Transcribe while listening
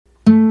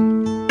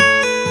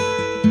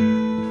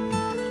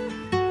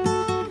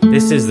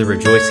This is the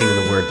Rejoicing in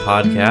the Word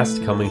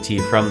podcast, coming to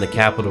you from the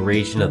capital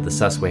region of the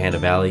Susquehanna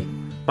Valley.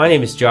 My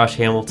name is Josh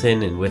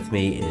Hamilton, and with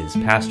me is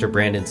Pastor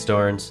Brandon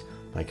Starnes,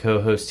 my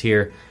co-host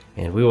here,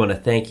 and we want to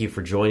thank you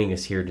for joining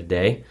us here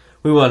today.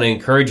 We want to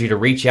encourage you to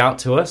reach out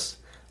to us.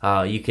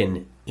 You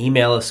can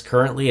email us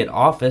currently at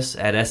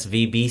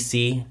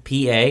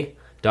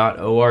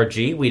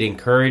office@svbcpa.org. We'd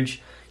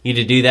encourage you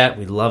to do that.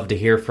 We'd love to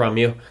hear from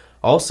you.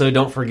 Also,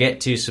 don't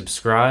forget to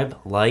subscribe,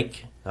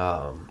 like,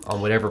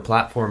 on whatever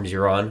platforms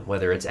you're on,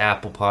 whether it's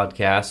Apple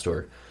Podcast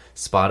or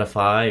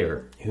Spotify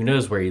or who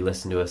knows where you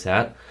listen to us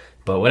at.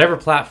 But whatever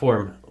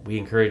platform, we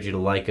encourage you to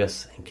like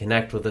us and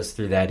connect with us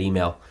through that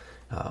email.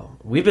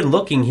 We've been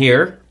looking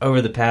here over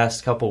the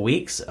past couple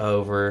weeks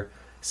over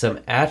some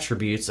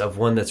attributes of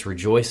one that's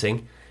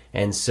rejoicing,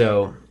 and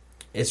so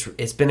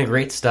it's been a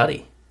great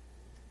study.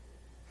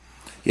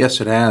 Yes,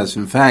 it has.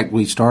 In fact,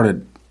 we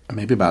started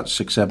maybe about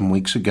 6-7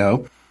 weeks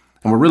ago,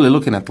 and we're really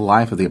looking at the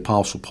life of the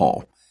Apostle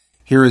Paul.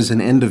 Here is an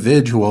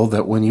individual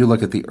that when you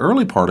look at the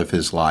early part of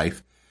his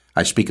life,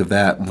 I speak of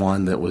that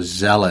one that was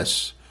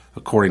zealous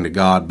according to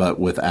God, but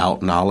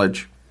without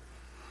knowledge.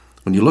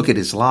 When you look at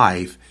his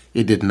life,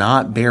 it did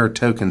not bear a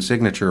token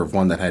signature of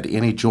one that had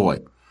any joy.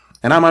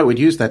 And I would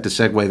use that to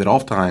segue that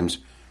oftentimes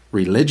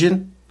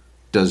religion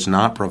does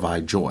not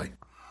provide joy.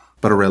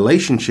 But a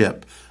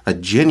relationship, a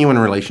genuine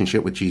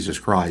relationship with Jesus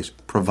Christ,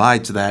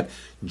 provides that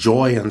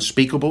joy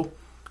unspeakable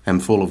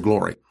and full of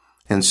glory.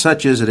 And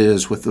such as it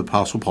is with the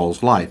Apostle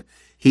Paul's life.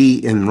 He,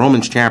 in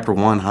Romans chapter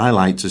 1,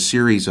 highlights a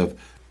series of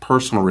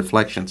personal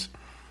reflections.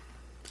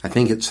 I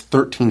think it's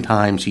 13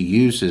 times he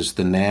uses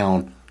the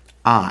noun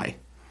I.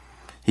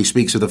 He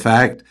speaks of the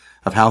fact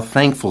of how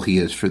thankful he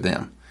is for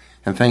them.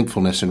 And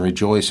thankfulness and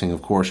rejoicing,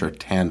 of course, are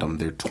tandem.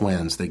 They're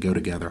twins. They go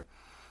together.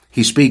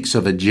 He speaks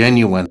of a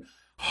genuine,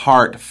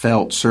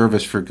 heartfelt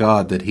service for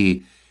God that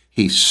he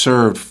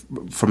served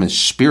from his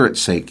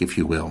spirit's sake, if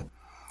you will.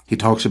 He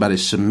talks about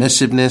his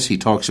submissiveness. He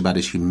talks about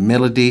his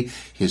humility,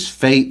 his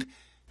faith.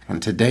 And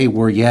today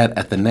we're yet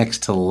at the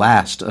next to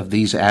last of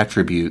these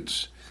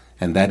attributes,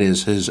 and that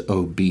is his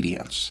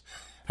obedience.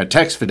 Our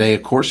text for today,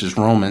 of course, is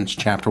Romans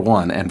chapter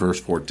 1 and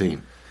verse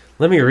 14.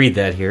 Let me read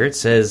that here. It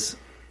says,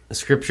 the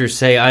scriptures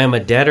say, I am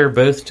a debtor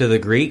both to the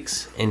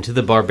Greeks and to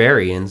the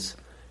barbarians,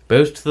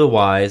 both to the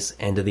wise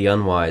and to the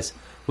unwise.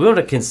 We want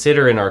to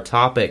consider in our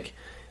topic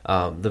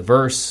the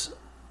verse,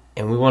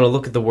 and we want to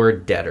look at the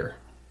word debtor.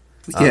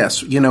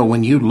 Yes,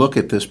 when you look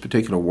at this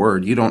particular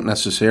word, you don't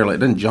necessarily, it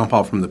doesn't jump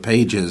off from the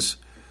pages,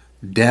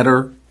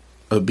 debtor,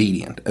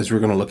 obedient, as we're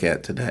going to look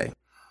at today.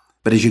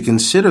 But as you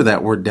consider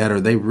that word debtor,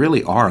 they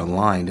really are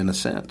aligned in a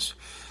sense.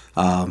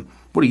 What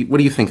do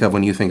you think of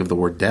when you think of the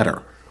word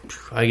debtor?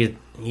 You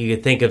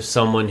could think of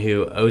someone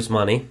who owes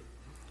money,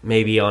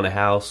 maybe on a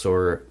house,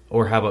 or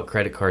how about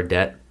credit card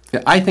debt?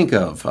 Yeah, I think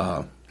of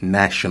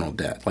national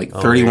debt, like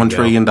 $31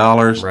 trillion.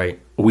 Right.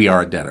 We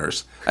are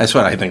debtors. That's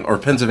what I think, or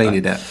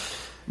Pennsylvania debt.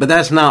 But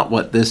that's not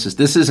what this is.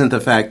 This isn't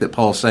the fact that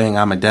Paul's saying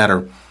I'm a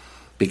debtor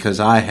because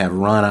I have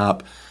run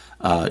up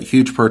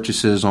huge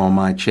purchases on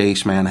my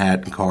Chase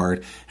Manhattan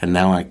card, and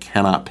now I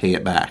cannot pay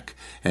it back.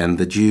 And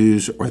the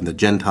Jews or the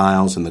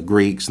Gentiles and the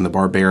Greeks and the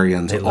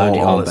barbarians,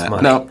 all of that.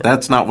 Money. No,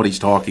 that's not what he's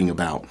talking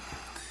about.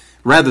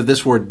 Rather,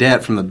 this word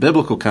debt from the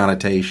biblical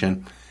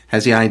connotation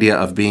has the idea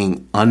of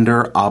being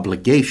under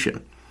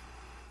obligation.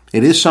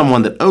 It is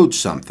someone that owed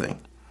something.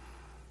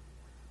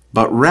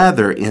 But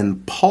rather,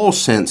 in Paul's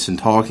sense in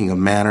talking of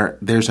manner,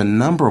 there's a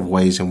number of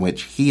ways in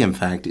which he, in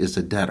fact, is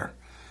a debtor.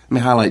 Let me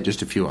highlight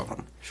just a few of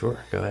them. Sure,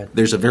 go ahead.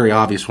 There's a very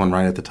obvious one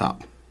right at the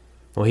top.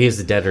 Well, he is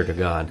the debtor to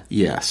God.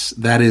 Yes,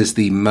 that is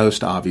the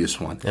most obvious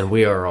one. And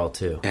we are all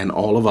too. And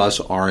all of us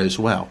are as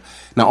well.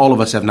 Now, all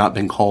of us have not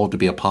been called to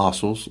be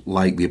apostles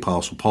like the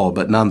Apostle Paul,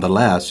 but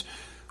nonetheless,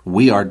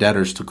 we are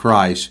debtors to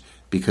Christ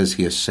because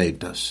he has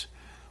saved us.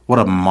 What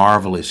a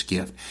marvelous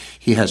gift.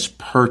 He has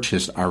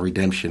purchased our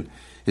redemption.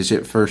 Is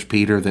it 1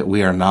 Peter that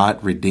we are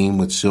not redeemed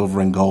with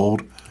silver and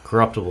gold?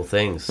 Corruptible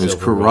things. Those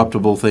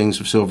corruptible things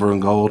of silver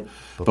and gold,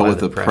 but with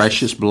the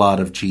precious blood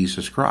of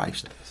Jesus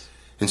Christ.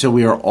 And so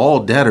we are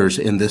all debtors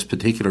in this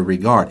particular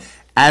regard.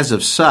 As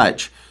of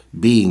such,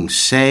 being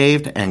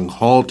saved and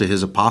called to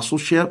his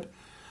apostleship,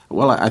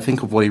 well, I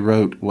think of what he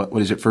wrote, what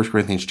is it, 1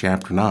 Corinthians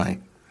chapter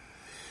 9.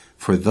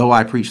 For though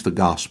I preach the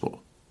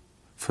gospel,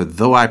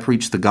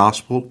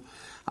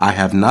 I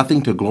have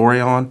nothing to glory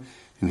on.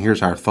 And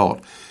here's our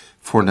thought.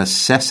 For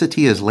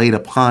necessity is laid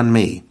upon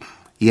me.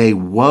 Yea,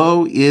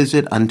 woe is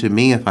it unto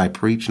me if I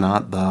preach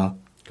not the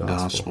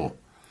gospel.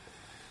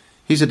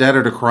 He's a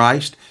debtor to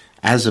Christ.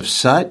 As of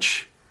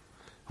such,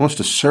 he wants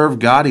to serve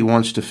God. He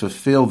wants to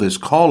fulfill this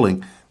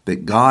calling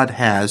that God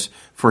has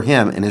for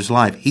him in his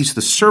life. He's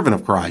the servant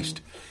of Christ.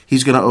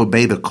 He's going to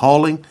obey the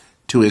calling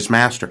to his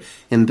master.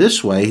 In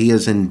this way, he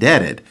is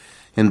indebted.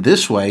 In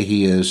this way,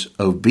 he is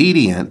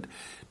obedient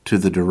to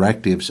the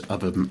directives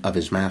of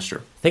his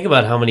master. Think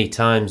about how many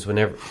times,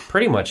 whenever,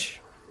 pretty much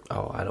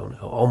I don't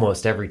know,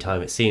 almost every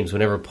time it seems,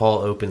 whenever Paul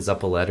opens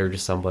up a letter to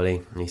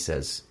somebody, and he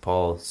says,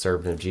 Paul,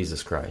 servant of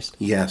Jesus Christ.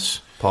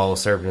 Yes. Paul,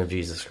 servant of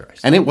Jesus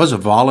Christ. And it was a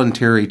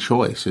voluntary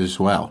choice as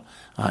well.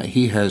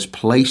 He has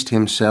placed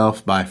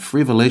himself by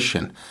free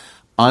volition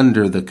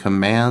under the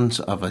commands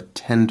of a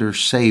tender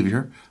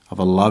Savior, of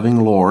a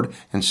loving Lord,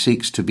 and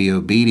seeks to be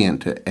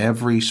obedient to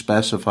every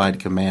specified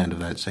command of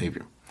that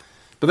Savior.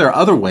 But there are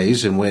other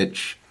ways in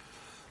which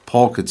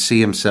Paul could see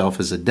himself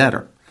as a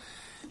debtor.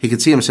 He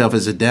could see himself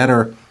as a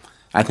debtor,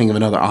 I think of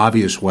another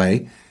obvious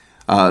way,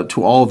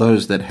 to all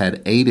those that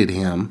had aided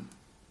him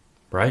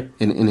right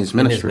in his ministry.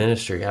 In his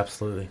ministry,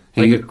 absolutely.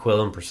 Like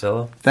Aquila and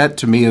Priscilla. That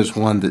to me is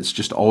one that's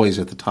just always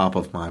at the top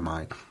of my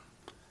mind.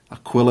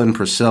 Aquila and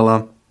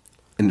Priscilla,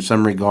 in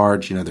some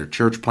regards, they're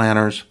church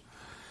planners.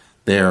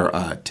 They're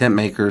tent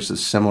makers, a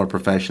similar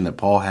profession that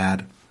Paul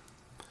had.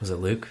 Was it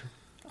Luke?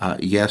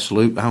 Yes,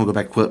 Luke. I'm going to go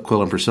back to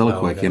Aquila and Priscilla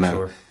quick, okay,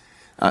 sure.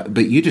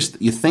 But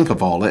you think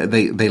of all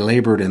they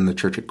labored in the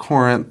church at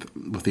Corinth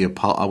with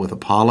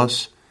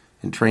Apollos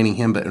in training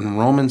him. But in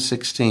Romans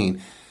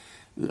 16,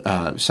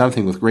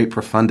 something with great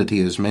profundity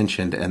is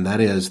mentioned, and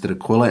that is that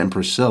Aquila and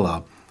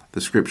Priscilla,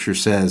 the Scripture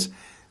says,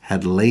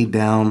 had laid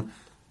down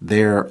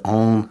their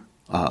own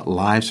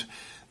lives,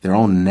 their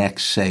own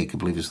neck's sake, I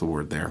believe is the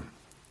word there.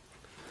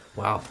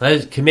 Wow, that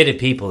is committed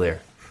people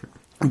there.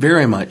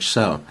 Very much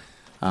so.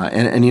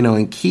 And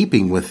in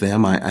keeping with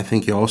them, I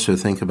think you also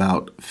think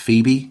about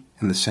Phoebe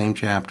in the same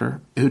chapter.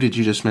 Who did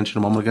you just mention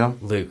a moment ago?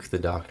 Luke, the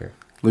doctor.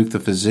 Luke, the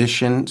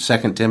physician.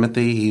 2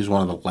 Timothy, he's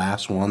one of the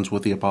last ones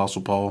with the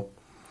Apostle Paul.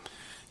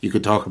 You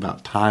could talk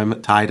about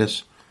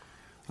Titus,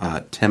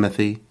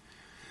 Timothy,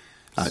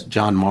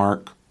 John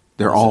Mark.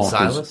 They're all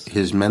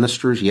his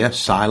ministers. Yes,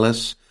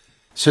 Silas.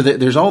 So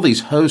there's all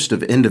these host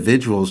of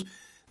individuals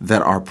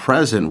that are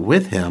present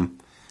with him.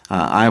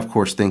 I, of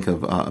course, think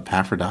of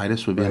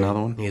Epaphroditus would be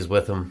another one. He's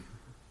with him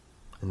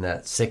in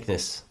that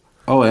sickness.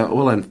 Oh,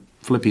 well, in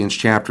Philippians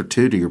chapter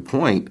 2, to your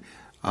point,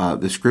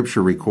 the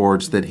Scripture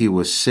records that he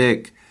was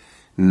sick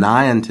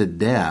nigh unto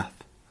death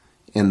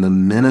in the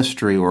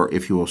ministry, or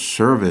if you will,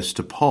 service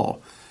to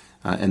Paul.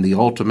 And the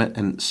ultimate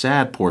and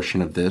sad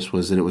portion of this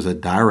was that it was a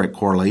direct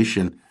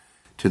correlation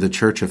to the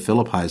church of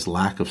Philippi's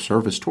lack of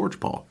service towards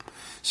Paul.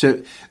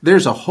 So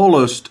there's a whole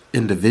host of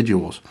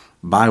individuals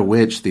by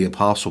which the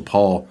Apostle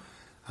Paul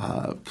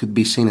could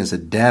be seen as a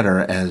debtor,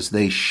 as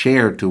they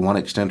shared to one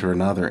extent or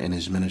another in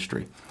his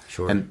ministry.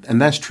 Sure.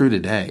 And that's true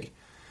today.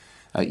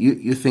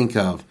 You think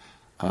of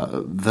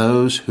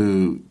those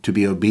who, to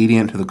be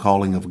obedient to the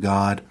calling of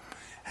God,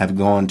 have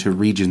gone to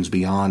regions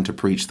beyond to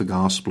preach the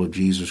gospel of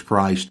Jesus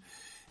Christ.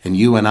 And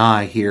you and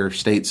I here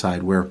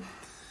stateside, we're,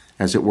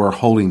 as it were,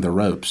 holding the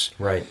ropes.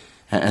 Right.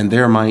 And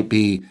there might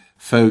be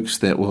folks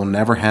that will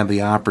never have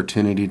the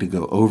opportunity to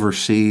go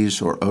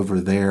overseas or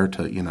over there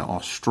to,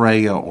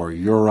 Australia or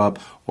Europe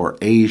or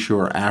Asia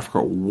or Africa,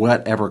 or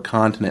whatever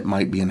continent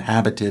might be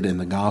inhabited and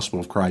the gospel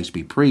of Christ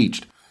be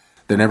preached.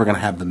 They're never going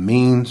to have the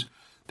means.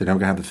 They're never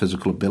going to have the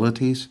physical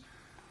abilities.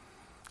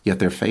 Yet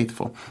they're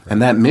faithful. Right.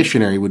 And that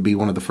missionary would be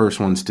one of the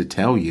first ones to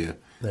tell you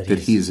that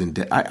he's in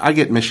debt. I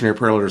get missionary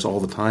prayer letters all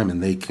the time,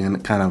 and they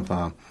can kind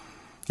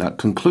of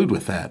conclude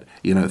with that.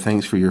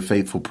 Thanks for your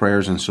faithful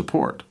prayers and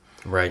support.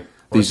 Right.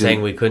 Or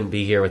saying we couldn't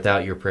be here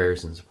without your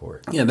prayers and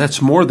support. Yeah,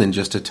 that's more than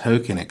just a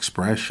token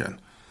expression.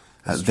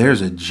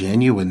 There's a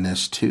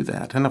genuineness to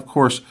that. And of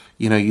course,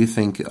 you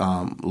think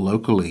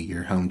locally,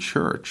 your home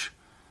church,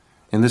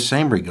 in the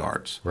same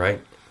regards.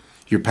 Right.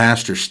 Your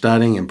pastor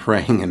studying and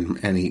praying,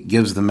 and he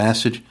gives the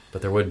message.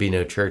 But there would be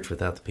no church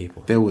without the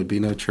people. There would be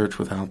no church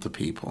without the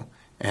people.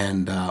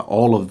 And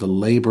all of the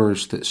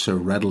labors that so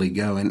readily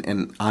go.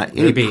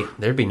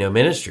 There'd be no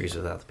ministries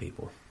without the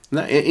people.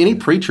 Now, any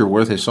preacher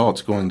worth his salt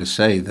is going to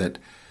say that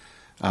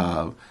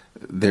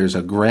there's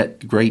a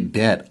great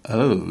debt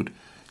owed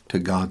to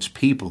God's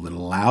people that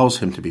allows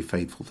him to be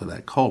faithful to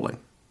that calling.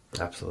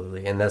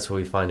 Absolutely, and that's what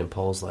we find in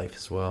Paul's life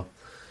as well.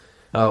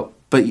 Oh,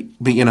 but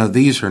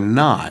these are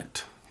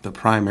not the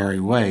primary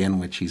way in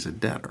which he's a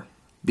debtor,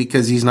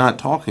 because he's not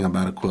talking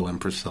about Aquila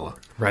and Priscilla,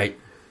 right?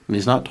 And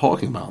he's not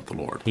talking about the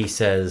Lord. He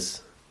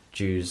says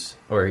Jews,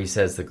 or he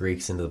says the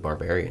Greeks and the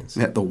barbarians.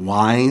 Yeah, the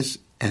wise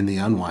and the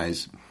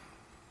unwise.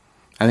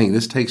 I think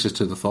this takes us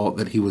to the thought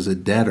that he was a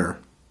debtor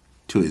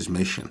to his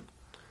mission.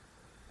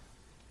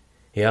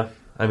 Yeah,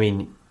 I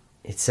mean,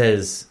 it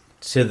says,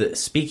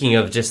 speaking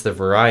of just the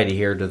variety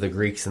here, to the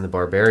Greeks and the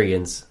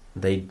barbarians,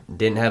 they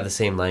didn't have the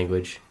same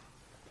language.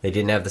 They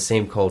didn't have the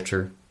same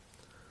culture.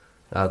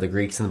 The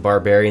Greeks and the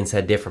barbarians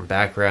had different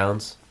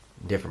backgrounds,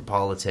 different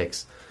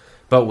politics.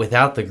 But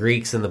without the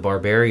Greeks and the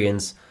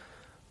barbarians,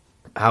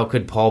 how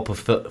could Paul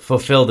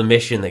fulfill the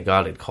mission that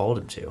God had called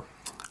him to?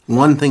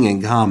 One thing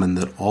in common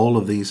that all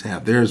of these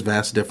have, there's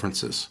vast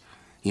differences.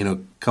 A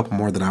couple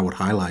more that I would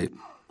highlight.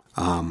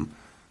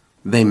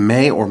 They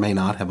may or may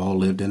not have all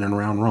lived in and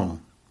around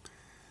Rome.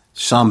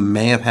 Some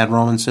may have had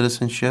Roman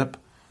citizenship.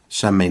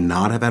 Some may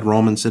not have had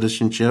Roman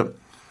citizenship.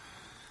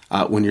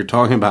 When you're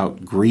talking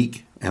about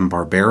Greek and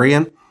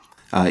barbarian,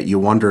 you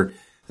wonder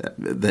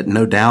that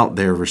no doubt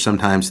there were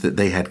sometimes that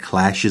they had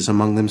clashes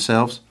among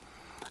themselves.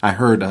 I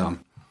heard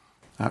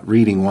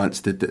reading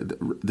once that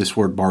this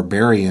word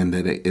barbarian,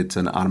 that it's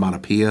an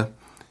onomatopoeia,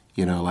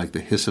 like the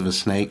hiss of a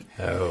snake.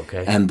 Oh,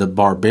 okay. And the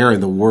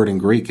barbarian, the word in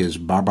Greek is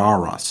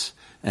barbaros.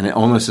 And it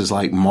almost is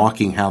like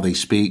mocking how they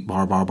speak,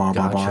 barbar,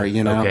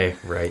 Okay,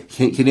 right.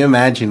 Can you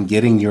imagine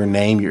getting your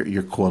name,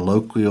 your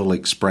colloquial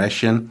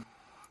expression,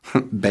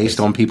 based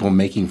on people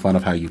making fun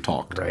of how you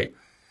talked? Right.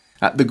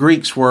 The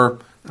Greeks were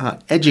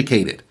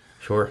educated.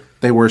 Sure.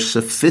 They were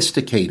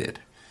sophisticated.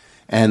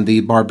 And the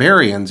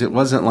barbarians, it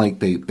wasn't like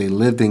they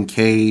lived in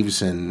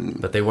caves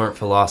and... But they weren't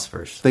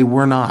philosophers. They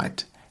were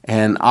not.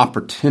 And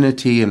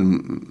opportunity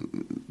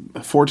and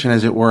fortune,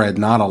 as it were, had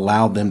not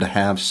allowed them to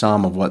have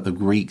some of what the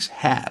Greeks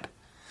had.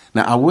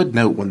 Now, I would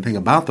note one thing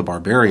about the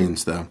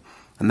barbarians, though,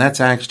 and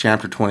that's Acts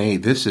chapter 28.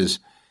 This is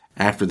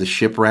after the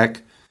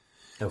shipwreck.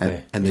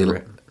 Okay. And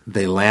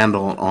they land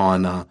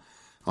on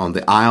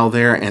the isle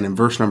there. And in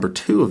verse number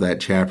 2 of that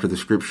chapter, the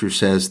scripture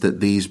says that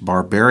these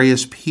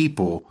barbarous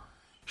people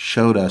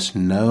showed us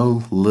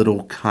no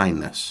little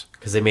kindness.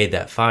 Because they made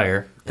that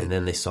fire, and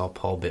then they saw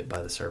Paul bit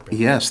by the serpent.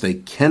 Yes, they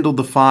kindled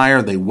the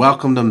fire, they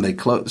welcomed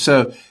them,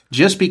 so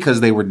just because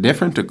they were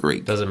different to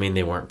Greek... Doesn't mean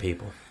they weren't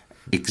people.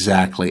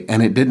 Exactly,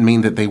 and it didn't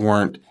mean that they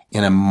weren't,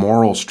 in a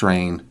moral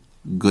strain,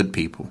 good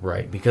people.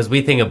 Right, because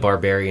we think of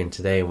barbarian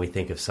today, and we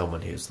think of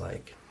someone who's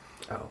like...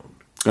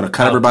 going to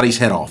cut everybody's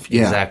head off.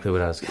 Yeah. Exactly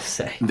what I was going to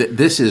say.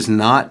 This is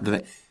not...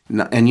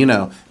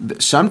 And,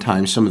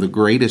 sometimes some of the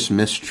greatest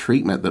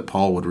mistreatment that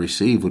Paul would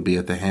receive would be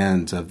at the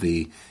hands of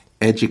the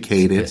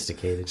educated,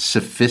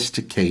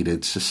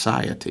 sophisticated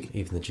society.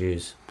 Even the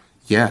Jews.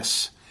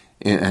 Yes.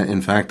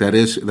 In fact, that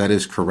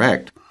is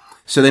correct.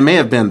 So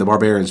the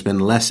barbarians, been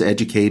less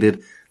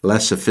educated,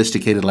 less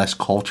sophisticated, less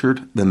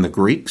cultured than the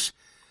Greeks.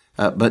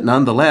 But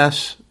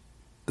nonetheless,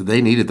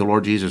 they needed the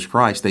Lord Jesus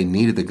Christ. They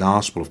needed the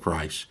gospel of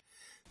Christ.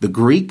 The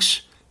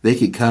Greeks, they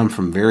could come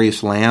from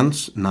various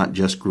lands, not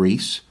just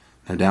Greece.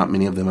 No doubt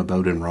many of them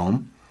abode in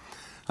Rome.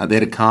 They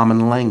had a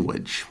common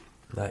language.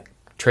 That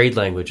trade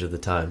language of the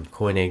time,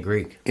 Koine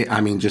Greek.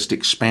 Just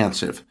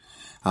expansive.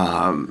 It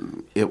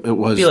was...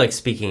 It'd be like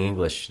speaking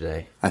English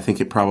today. I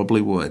think it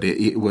probably would.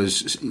 It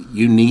was...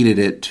 You needed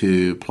it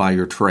to ply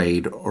your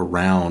trade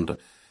around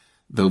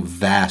the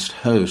vast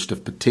host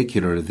of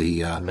particular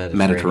the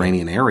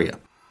Mediterranean area.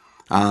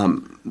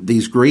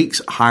 These Greeks,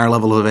 higher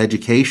level of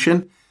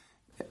education...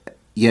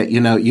 Yet,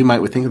 you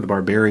might think of the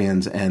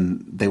barbarians,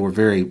 and they were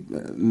very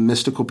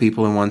mystical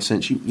people in one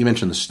sense. You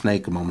mentioned the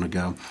snake a moment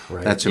ago.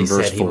 Right. That's in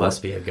verse 4. He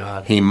must be a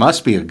god. He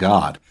must be a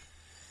god.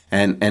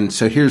 And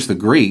so here's the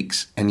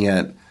Greeks, and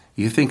yet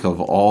you think of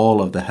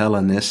all of the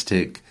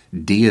Hellenistic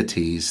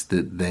deities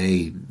that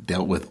they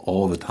dealt with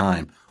all the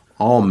time.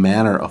 All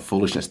manner of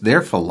foolishness.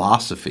 Their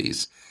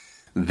philosophies,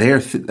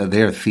 their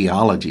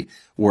theology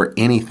were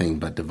anything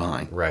but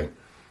divine. Right.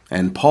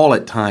 And Paul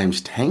at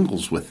times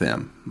tangles with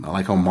them,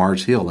 like on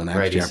Mars Hill in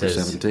Acts chapter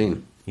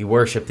 17. You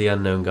worship the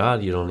unknown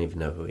God, you don't even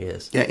know who he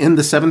is. Yeah, in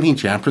the 17th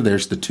chapter,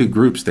 there's the two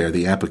groups there,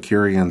 the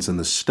Epicureans and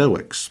the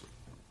Stoics.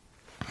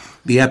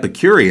 The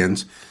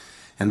Epicureans,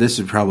 and this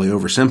is probably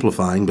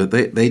oversimplifying, but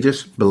they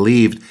just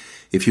believed,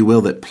 if you will,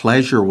 that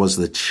pleasure was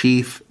the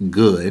chief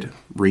good,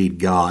 read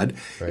God,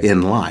 right,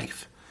 in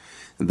life.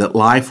 That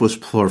life was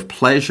for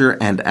pleasure,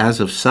 and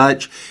as of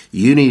such,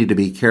 you needed to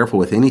be careful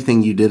with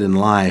anything you did in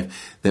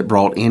life that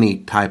brought any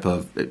type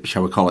of,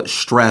 shall we call it,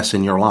 stress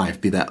in your life,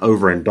 be that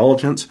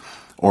overindulgence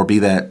or be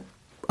that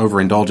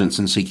overindulgence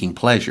in seeking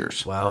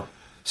pleasures. Wow.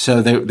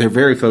 So they're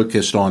very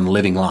focused on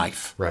living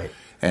life. Right.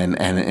 And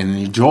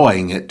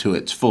enjoying it to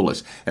its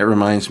fullest. It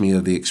reminds me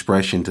of the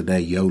expression today,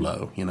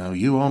 YOLO.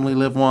 You only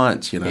live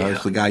once,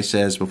 as the guy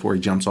says before he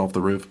jumps off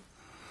the roof.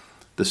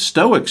 The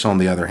Stoics, on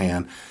the other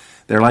hand,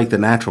 they're like the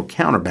natural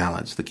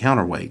counterbalance, the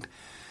counterweight.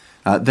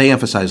 They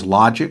emphasize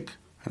logic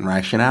and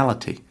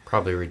rationality.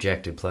 Probably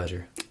rejected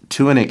pleasure.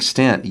 To an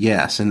extent,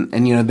 yes. And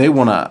they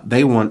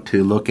want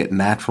to look at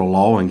natural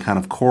law and kind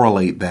of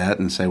correlate that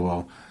and say,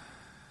 well,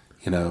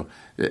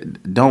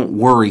 don't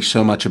worry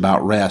so much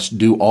about rest.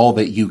 Do all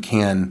that you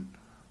can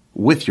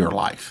with your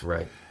life.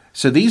 Right.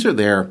 So these are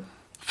their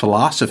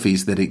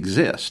philosophies that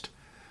exist.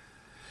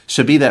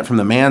 So be that from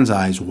the man's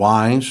eyes,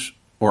 wise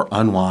or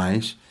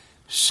unwise,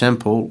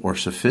 simple or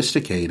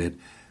sophisticated,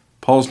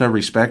 Paul's no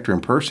respecter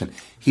in person.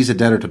 He's a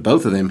debtor to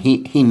both of them.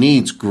 He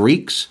needs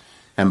Greeks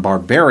and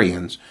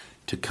barbarians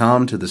to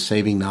come to the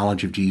saving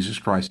knowledge of Jesus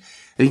Christ.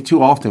 I think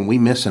too often we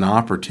miss an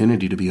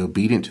opportunity to be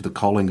obedient to the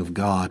calling of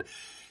God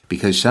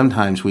because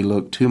sometimes we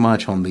look too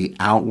much on the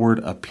outward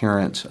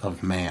appearance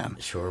of man.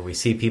 Sure, we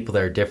see people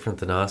that are different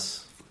than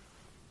us,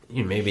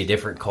 maybe a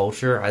different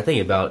culture. I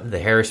think about the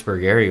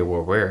Harrisburg area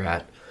where we're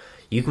at.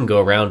 You can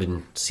go around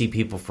and see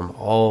people from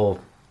all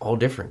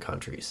different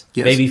countries.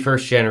 Yes. Maybe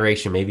first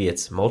generation, maybe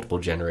it's multiple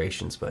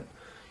generations, but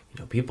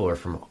people are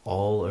from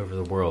all over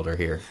the world are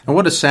here. And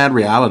what a sad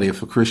reality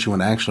if a Christian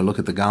would actually look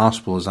at the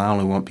gospel as I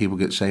only want people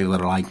to get saved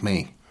that are like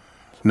me.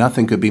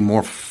 Nothing could be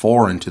more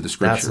foreign to the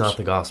Scriptures. That's not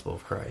the gospel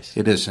of Christ.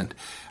 It isn't.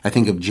 I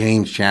think of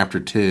James chapter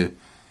 2.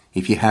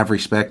 If you have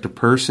respect of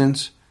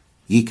persons,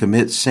 ye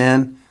commit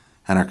sin,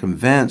 and are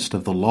convinced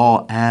of the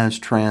law as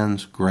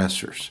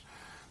transgressors.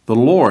 The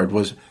Lord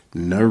was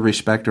no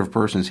respecter of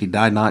persons. He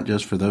died not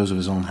just for those of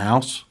his own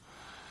house,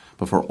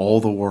 but for all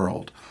the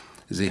world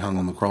as he hung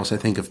on the cross. I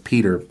think of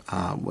Peter.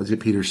 What did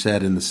Peter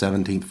said in the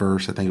 17th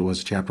verse? I think it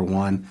was chapter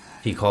 1.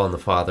 He called the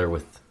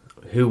Father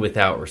who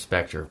without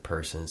respecter of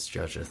persons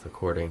judgeth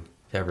according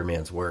to every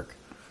man's work.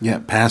 Yeah,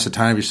 pass the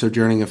time of your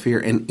sojourning of fear.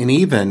 And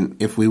even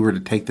if we were to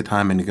take the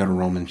time and to go to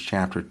Romans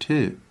chapter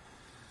 2,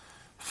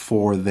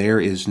 for there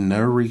is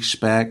no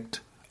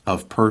respect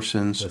of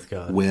persons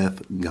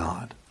with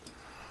God.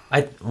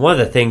 One of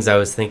the things I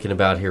was thinking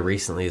about here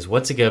recently is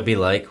what's it going to be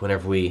like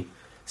whenever we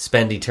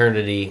spend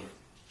eternity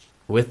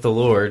with the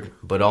Lord,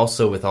 but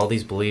also with all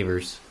these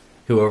believers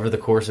who over the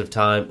course of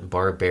time,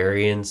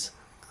 barbarians,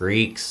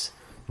 Greeks,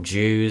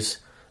 Jews,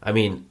 I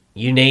mean,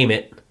 you name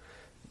it,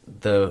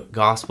 the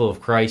gospel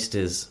of Christ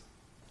is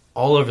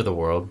all over the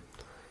world,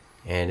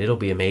 and it'll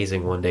be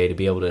amazing one day to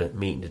be able to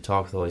meet and to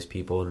talk with all these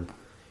people, and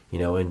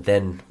and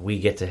then we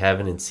get to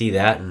heaven and see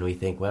that, and we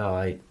think, wow,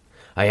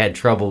 I had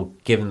trouble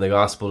giving the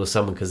gospel to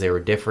someone because they were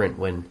different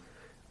when,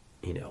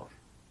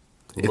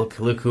 look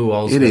who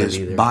all's going to be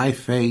there. It is by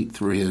faith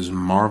through his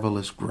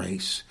marvelous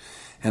grace.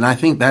 And I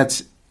think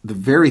that's the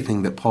very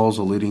thing that Paul's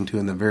alluding to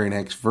in the very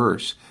next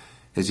verse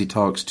as he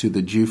talks to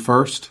the Jew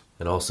first.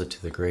 And also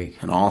to the Greek.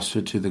 And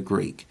also to the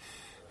Greek.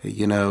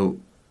 The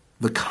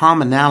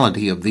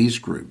commonality of these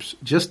groups,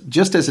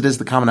 just as it is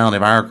the commonality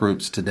of our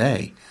groups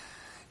today,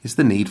 is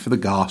the need for the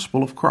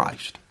gospel of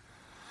Christ.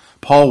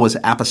 Paul was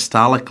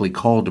apostolically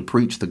called to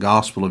preach the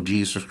gospel of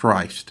Jesus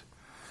Christ.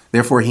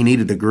 Therefore, he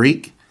needed the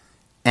Greek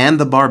and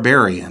the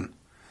barbarian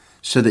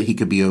so that he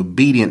could be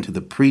obedient to the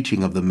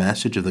preaching of the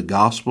message of the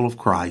gospel of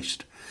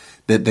Christ,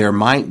 that there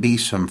might be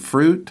some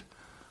fruit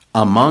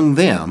among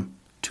them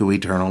to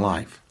eternal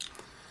life.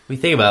 We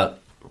think about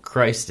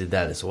Christ did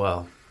that as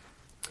well.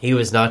 He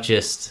was not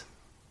just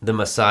the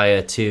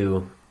Messiah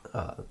to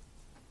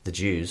the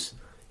Jews.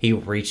 He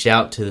reached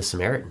out to the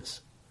Samaritans.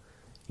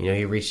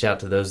 He reached out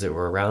to those that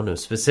were around him.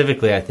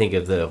 Specifically, I think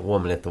of the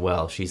woman at the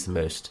well. She's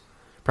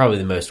probably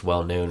the most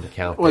well-known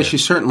account. Well,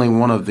 she's certainly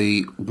one of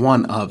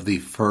the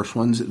first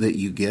ones that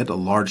you get, a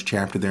large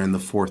chapter there in the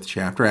 4th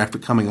chapter, after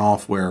coming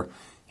off where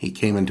he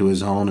came into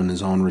his own and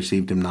his own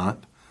received him not.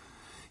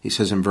 He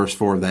says in verse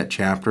 4 of that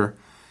chapter,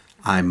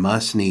 I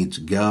must needs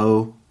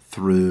go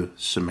through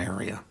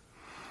Samaria.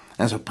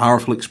 That's a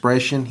powerful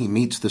expression. He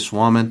meets this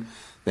woman.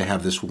 They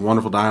have this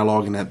wonderful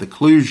dialogue, and at the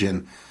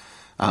conclusion,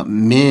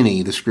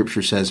 the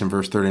scripture says in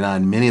verse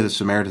 39, many of the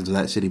Samaritans of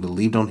that city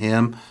believed on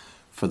him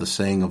for the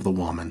saying of the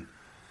woman.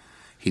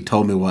 He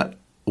told me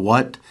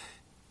what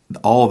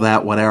all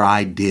that, whatever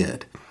I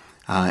did.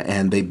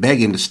 And they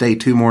beg him to stay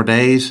 2 more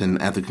days,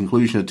 and at the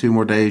conclusion of 2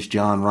 more days,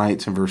 John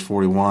writes in verse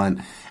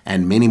 41,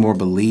 and many more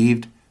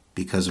believed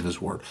because of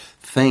his word.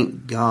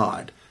 Thank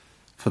God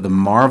for the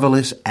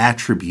marvelous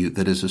attribute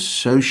that is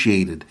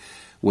associated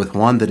with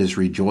one that is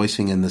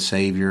rejoicing in the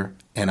Savior,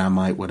 and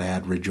I would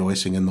add,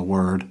 rejoicing in the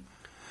Word.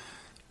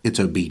 It's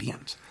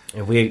obedience.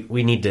 And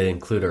we need to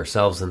include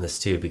ourselves in this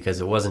too, because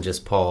it wasn't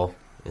just Paul.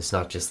 It's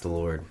not just the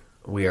Lord.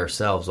 We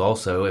ourselves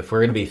also, if we're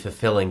going to be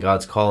fulfilling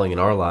God's calling in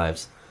our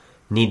lives,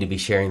 need to be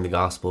sharing the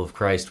gospel of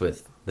Christ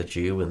with the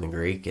Jew and the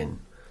Greek and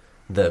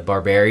the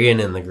barbarian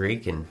and the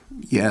Greek and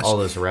all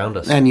those around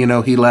us. And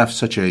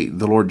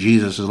the Lord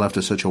Jesus has left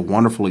us such a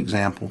wonderful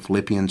example.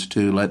 Philippians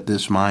 2, let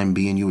this mind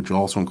be in you, which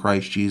also in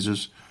Christ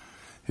Jesus,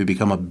 who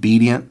become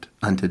obedient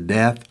unto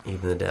death.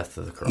 Even the death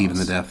of the cross. Even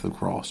the death of the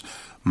cross.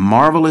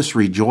 Marvelous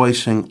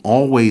rejoicing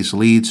always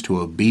leads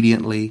to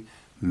obediently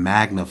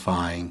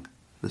magnifying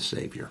the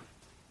Savior.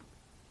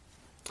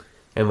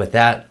 And with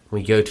that,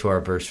 we go to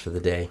our verse for the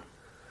day.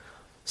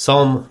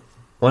 Psalm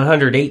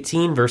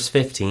 118, verse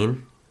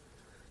 15.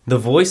 The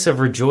voice of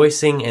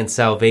rejoicing and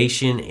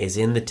salvation is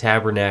in the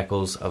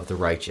tabernacles of the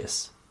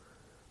righteous.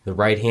 The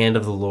right hand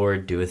of the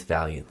Lord doeth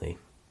valiantly.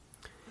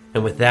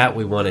 And with that,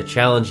 we want to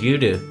challenge you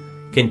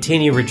to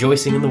continue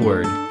rejoicing in the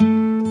Word.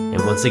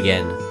 And once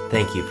again,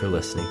 thank you for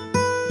listening.